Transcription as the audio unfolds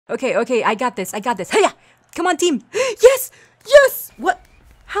Okay, okay, I got this. I got this. Hiya! Come on, team. Yes! Yes! What?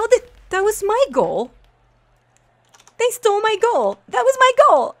 How did... That was my goal. They stole my goal. That was my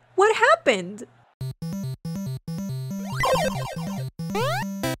goal. What happened?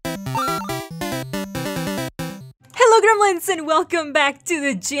 Hello Gremlins and welcome back to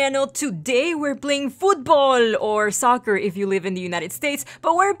the channel. Today we're playing football or soccer if you live in the United States,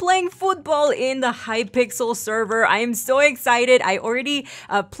 but we're playing football in the Hypixel server. I am so excited. I already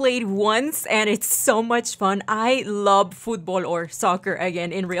played once and it's so much fun. I love football or soccer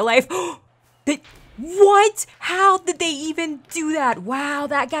again in real life. What? How did they even do that? Wow,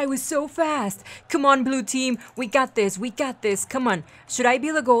 that guy was so fast. Come on, blue team. We got this. We got this. Come on. Should I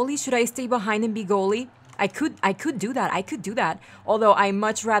be the goalie? Should I stay behind and be goalie? I could do that. I could do that. Although I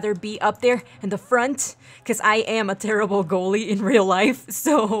much rather be up there in the front because I am a terrible goalie in real life.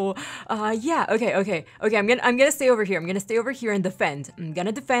 So, yeah. Okay. I'm gonna stay over here. I'm gonna stay over here and defend. I'm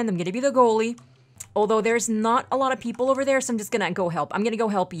gonna defend. I'm gonna be the goalie. Although there's not a lot of people over there, so I'm just gonna go help. I'm gonna go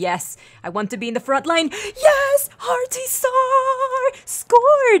help. Yes, I want to be in the front line. Yes, Hypixel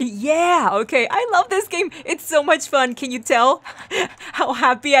scored. Yeah. Okay. I love this game. It's so much fun. Can you tell how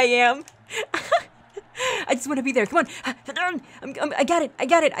happy I am? I just want to be there. Come on. I got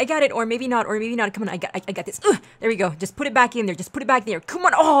it. Or maybe not. Come on. I got this. There we go. Just put it back in there. Just put it back there. Come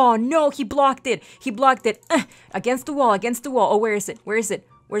on. Oh, no. He blocked it. Against the wall. Oh, where is it? Where's the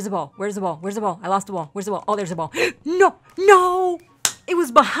ball? I lost the ball. Where's the ball? Oh, there's the ball. No. It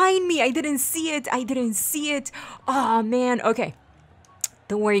was behind me. I didn't see it. Oh, man. Okay.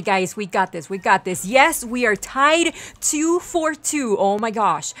 Don't worry, guys. We got this. Yes, we are tied 2-2. Oh my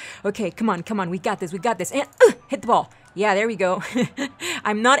gosh. Okay, come on. We got this. And hit the ball. Yeah, there we go.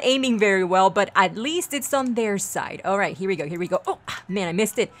 I'm not aiming very well, but at least it's on their side. All right, here we go. Oh, man, I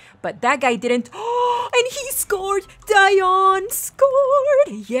missed it. But that guy didn't. Oh, and he scored. Dion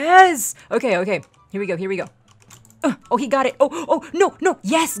scored. Yes. Okay. Here we go. Oh, he got it. Oh, no.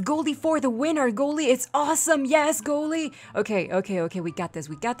 Yes, goalie for the winner. Goalie, it's awesome. Yes, goalie. Okay. We got this.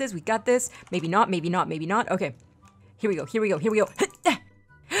 Maybe not. Okay. Here we go.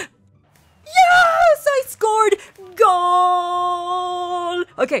 Yes, I scored. Goal.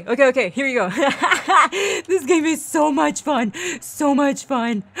 Okay. Here we go. This game is so much fun.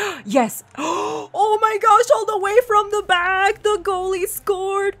 Yes. Oh my gosh, all the way from the back. The goalie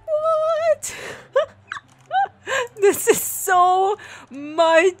scored. What? This is so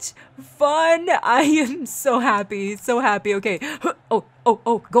much fun. I am so happy. Okay. Oh,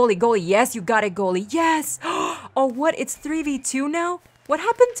 goalie. Yes, you got it, goalie. Yes. Oh, what? It's 3v2 now? What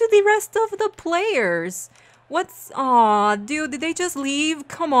happened to the rest of the players? Aw, dude, did they just leave?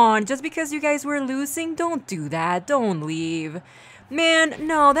 Come on, just because you guys were losing? Don't do that. Don't leave. Man,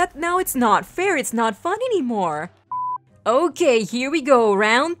 no, now it's not fair. It's not fun anymore. Okay, here we go.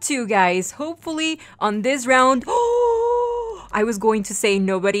 Round 2, guys. Hopefully, on this round... Oh, I was going to say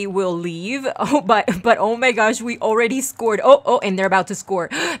nobody will leave. Oh, but oh my gosh, we already scored. Oh, and they're about to score.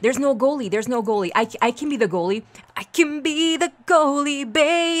 There's no goalie. I can be the goalie. I can be the goalie,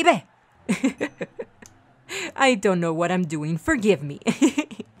 baby. I don't know what I'm doing. Forgive me.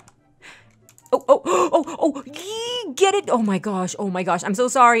 Oh, get it. Oh my gosh. I'm so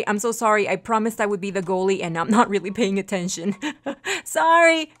sorry. I promised I would be the goalie and I'm not really paying attention.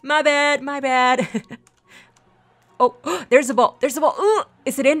 Sorry. My bad. Oh, there's the ball.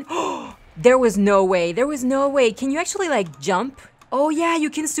 Is it in? There was no way. Can you actually like jump? Oh yeah, you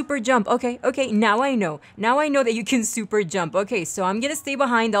can super jump. Okay, now I know. That you can super jump. Okay, so I'm gonna stay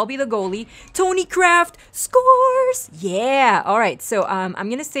behind. I'll be the goalie. Tony Kraft scores! Yeah, alright, so I'm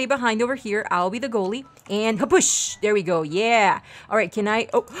gonna stay behind over here. I'll be the goalie. And push! There we go, yeah. Alright, can I...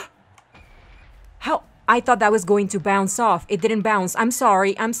 Oh, how... I thought that was going to bounce off. It didn't bounce. I'm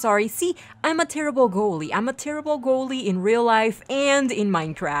sorry. See, I'm a terrible goalie in real life and in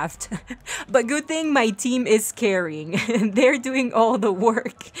Minecraft. But good thing my team is carrying. They're doing all the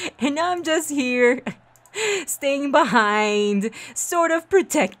work. And I'm just here, staying behind, sort of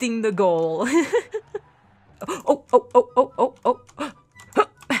protecting the goal. Oh.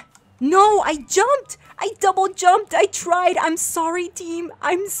 No, I jumped. I double jumped. I tried. I'm sorry, team.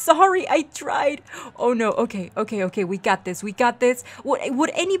 I'm sorry. I tried. Oh no. Okay. We got this.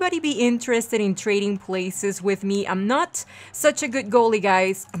 Would anybody be interested in trading places with me? I'm not such a good goalie,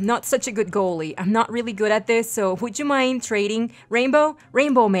 guys. I'm not really good at this. So would you mind trading? Rainbow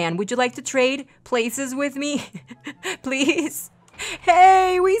Man, would you like to trade places with me? Please.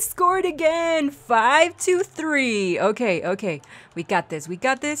 Hey, we scored again. 5-3. Okay. We got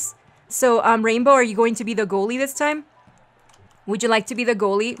this. So, Rainbow, are you going to be the goalie this time? Would you like to be the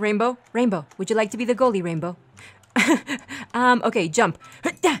goalie, Rainbow? Would you like to be the goalie, Rainbow? Okay, jump.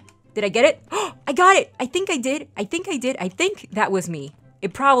 Did I get it? I got it. I think I did. I think I did. I think that was me.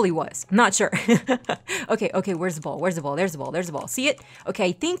 It probably was. I'm not sure. Okay, where's the ball? Where's the ball? There's the ball. There's the ball. See it? Okay,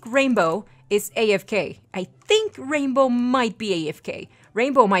 I think Rainbow is AFK. I think Rainbow might be AFK.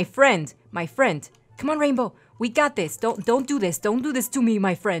 Rainbow, my friend. My friend. Come on, Rainbow. We got this. Don't do this. Don't do this to me,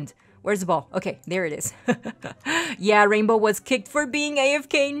 my friend. Where's the ball? Okay, there it is. Yeah, Rainbow was kicked for being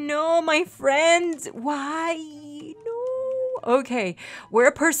AFK. No, my friend. Why? Okay, we're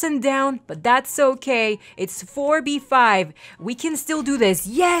a person down, but that's okay. It's 4v5. We can still do this.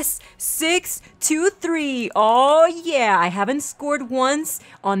 Yes! 6-2-3. Oh, yeah. I haven't scored once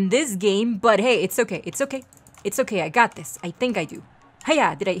on this game, but hey, it's okay. It's okay. It's okay. I got this. I think I do.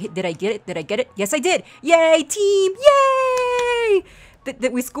 Hiya! Did I get it? Did I get it? Yes, I did. Yay, team! Yay!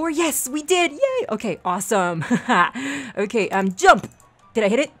 Did we score? Yes, we did. Yay! Okay, awesome. Okay, jump. Did I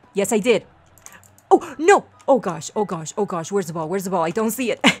hit it? Yes, I did. Oh, no! Oh gosh, oh gosh, oh gosh, where's the ball? Where's the ball? I don't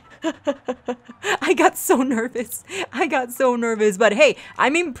see it. I got so nervous. I got so nervous, but hey,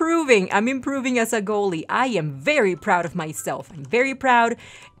 I'm improving. I'm improving as a goalie. I am very proud of myself. I'm very proud.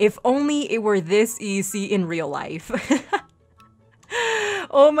 If only it were this easy in real life.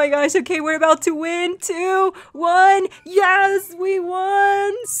 Oh my gosh, okay, we're about to win. 2, 1. Yes, we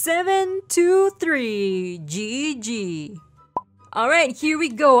won. 7-2-3. GG. All right, here we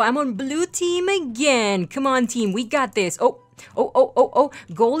go. I'm on blue team again. Come on, team. We got this. Oh.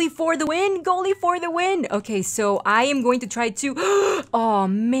 Goalie for the win. Goalie for the win. Okay, so I am going to try to... Oh,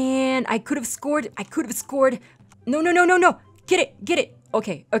 man. I could have scored. I could have scored. No. Get it.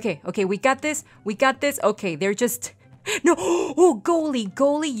 Okay. We got this. Okay, they're just... No. Oh,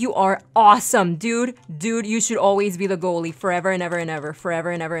 goalie. You are awesome, dude. Dude, you should always be the goalie forever and ever and ever.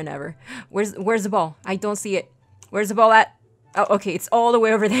 Forever and ever and ever. Where's the ball? I don't see it. Where's the ball at? Oh, okay, it's all the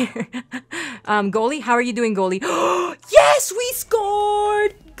way over there. Goalie, how are you doing, goalie? Yes, we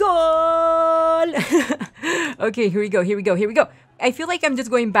scored! Goal! Okay, here we go. I feel like I'm just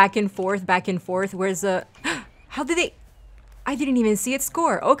going back and forth. Where's the... How did they... I didn't even see it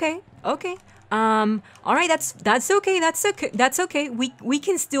score. Okay. All right, that's okay. We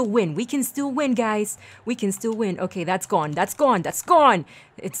can still win. Guys. We can still win. Okay, that's gone.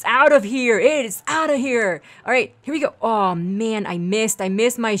 It's out of here. It is out of here. All right, here we go. Oh man, I missed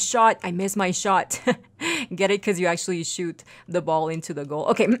my shot. Get it? Because you actually shoot the ball into the goal.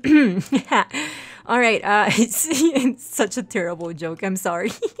 Okay. All right. It's such a terrible joke. I'm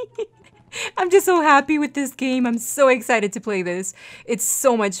sorry. I'm just so happy with this game. I'm so excited to play this. It's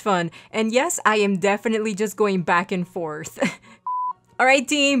so much fun. And yes, I am definitely just going back and forth. All right,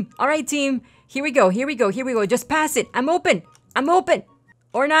 team. Here we go. Just pass it. I'm open.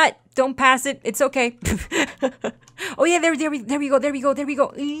 Or not. Don't pass it. It's okay. Oh yeah, there we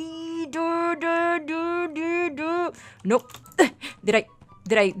go. Nope. Did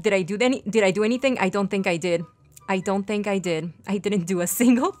I do anything? I don't think I did. I didn't do a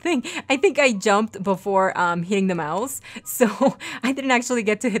single thing. I think I jumped before hitting the mouse. So I didn't actually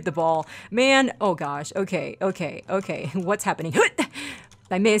get to hit the ball. Man, oh gosh. Okay. What's happening?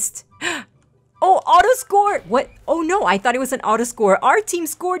 I missed. Oh, auto score. What? Oh no, I thought it was an auto score. Our team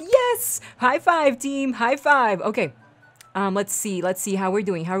scored. Yes. High five, team. High five. Okay. Let's see how we're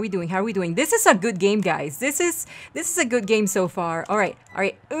doing. How are we doing? This is a good game, guys. This is a good game so far. All right.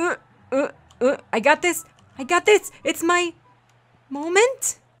 I got this. It's my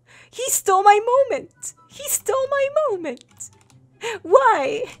moment. He stole my moment.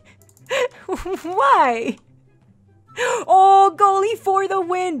 Why? Why? Oh, goalie for the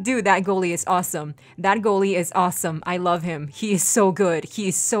win. Dude, that goalie is awesome. I love him. He is so good.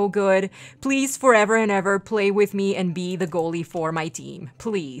 Please, forever and ever, play with me and be the goalie for my team.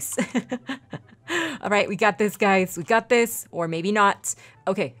 Please. All right, we got this, guys. Or maybe not.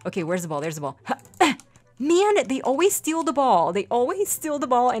 Okay, where's the ball? There's the ball. Man, they always steal the ball.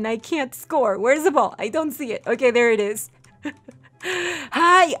 And I can't score. Where's the ball? I don't see it. Okay, there it is.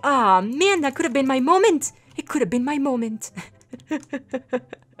 Hi. Ah, man, that could have been my moment. It could have been my moment.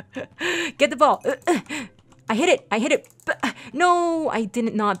 Get the ball. I hit it. No, I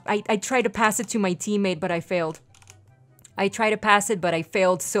did not. I tried to pass it to my teammate, but I failed.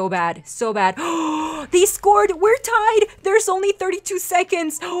 So bad. They scored. We're tied. There's only 32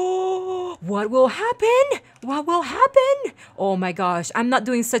 seconds. Oh, what will happen? Oh my gosh. I'm not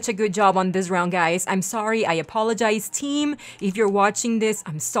doing such a good job on this round, guys. I'm sorry. I apologize, team. If you're watching this,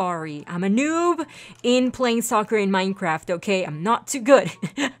 I'm sorry. I'm a noob in playing soccer in Minecraft, okay? I'm not too good.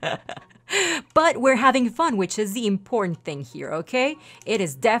 But we're having fun, which is the important thing here, okay? It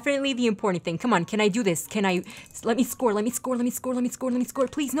is definitely the important thing. Come on, can I do this? Let me score.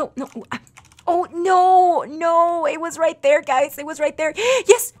 Please, no. Oh, no, no, it was right there, guys. It was right there.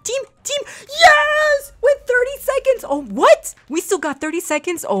 Yes, team, yes, with 30 seconds. Oh, what? We still got 30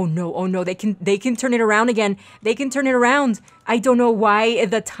 seconds. Oh, no, they can turn it around again. They can turn it around. I don't know why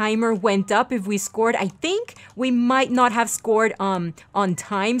the timer went up if we scored. I think we might not have scored on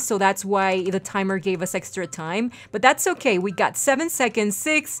time, so that's why the timer gave us extra time. But that's okay. We got 7 seconds.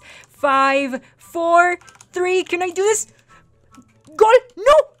 6, 5, 4, 3. Can I do this? Goal!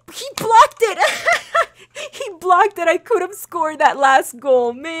 No! He blocked it! He blocked it. I could have scored that last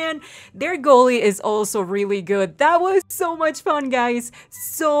goal. Man, their goalie is also really good. That was so much fun, guys.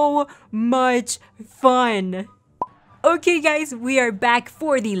 So much fun. Okay, guys, we are back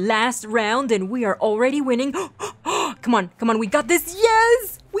for the last round, and we are already winning. Come on, we got this.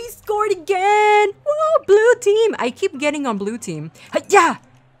 Yes! We scored again! Whoa, blue team! I keep getting on blue team. Yeah!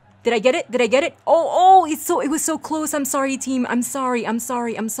 Did I get it? Oh, it was so close. I'm sorry, team. I'm sorry.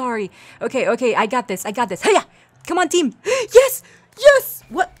 Okay, I got this. Hiya! Come on, team. Yes!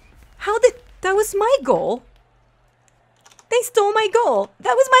 What? That was my goal? They stole my goal.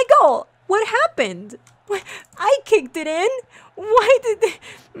 That was my goal. What happened? I kicked it in. Why did they...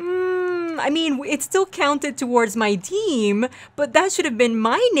 I mean, it still counted towards my team, but that should have been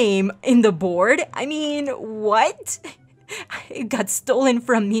my name in the board. I mean, what? It got stolen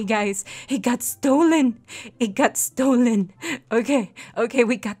from me, guys. It got stolen. Okay,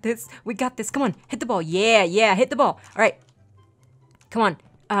 we got this. Come on, hit the ball. Yeah, hit the ball. All right. Come on.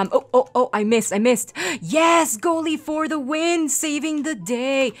 Oh, I missed. Yes, goalie for the win, saving the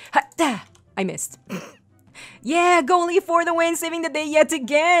day. I missed. Yeah, goalie for the win, saving the day yet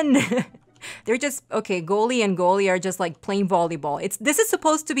again. They're just, okay, goalie and goalie are just like playing volleyball. This is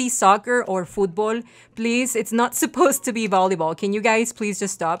supposed to be soccer or football. Please, it's not supposed to be volleyball. Can you guys please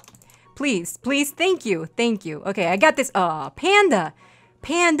just stop? Please, thank you. Okay, I got this. Panda.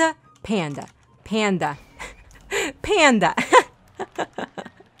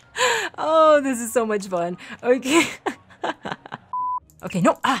 Oh, this is so much fun. Okay. Okay,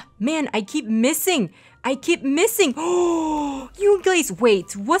 no, man, I keep missing. Oh, you guys,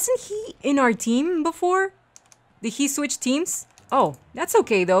 wait, wasn't he in our team before? Did he switch teams? Oh, that's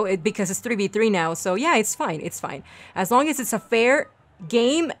okay though, because it's 3v3 now, so yeah, it's fine. As long as it's a fair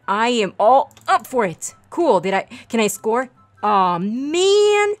game, I am all up for it. Cool, can I score? Oh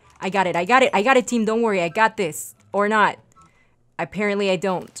man, I got it, team, don't worry, I got this. Or not. Apparently I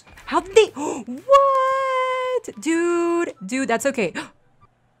don't. How did they, what? Dude, that's okay.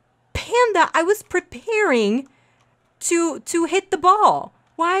 Panda, I was preparing to hit the ball.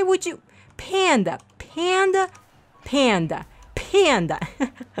 Why would you? Panda.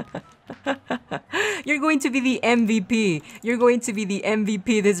 You're going to be the MVP.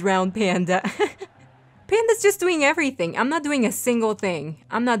 This round, Panda. Panda's just doing everything. I'm not doing a single thing.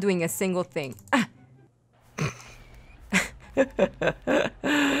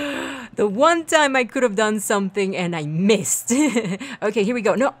 The one time I could have done something and I missed. Okay, here we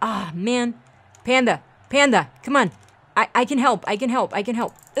go. No, man. Panda, come on. I can help.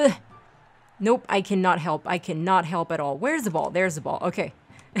 Ugh. Nope, I cannot help at all. Where's the ball? There's the ball. Okay.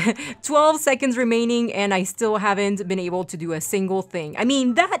 12 seconds remaining and I still haven't been able to do a single thing. I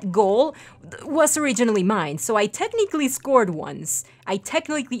mean, that goal was originally mine, so I technically scored once. I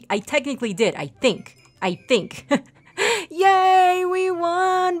technically did, I think. Yay, we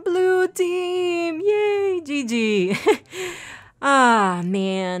won, blue team. Yay, GG.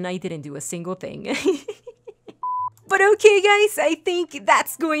 Man, I didn't do a single thing. But okay, guys, I think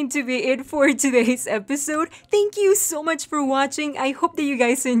that's going to be it for today's episode. Thank you so much for watching. I hope that you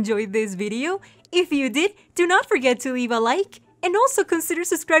guys enjoyed this video. If you did, do not forget to leave a like and also consider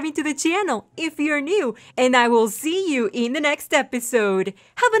subscribing to the channel if you're new. And I will see you in the next episode.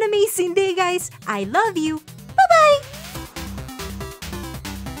 Have an amazing day, guys. I love you. Bye-bye.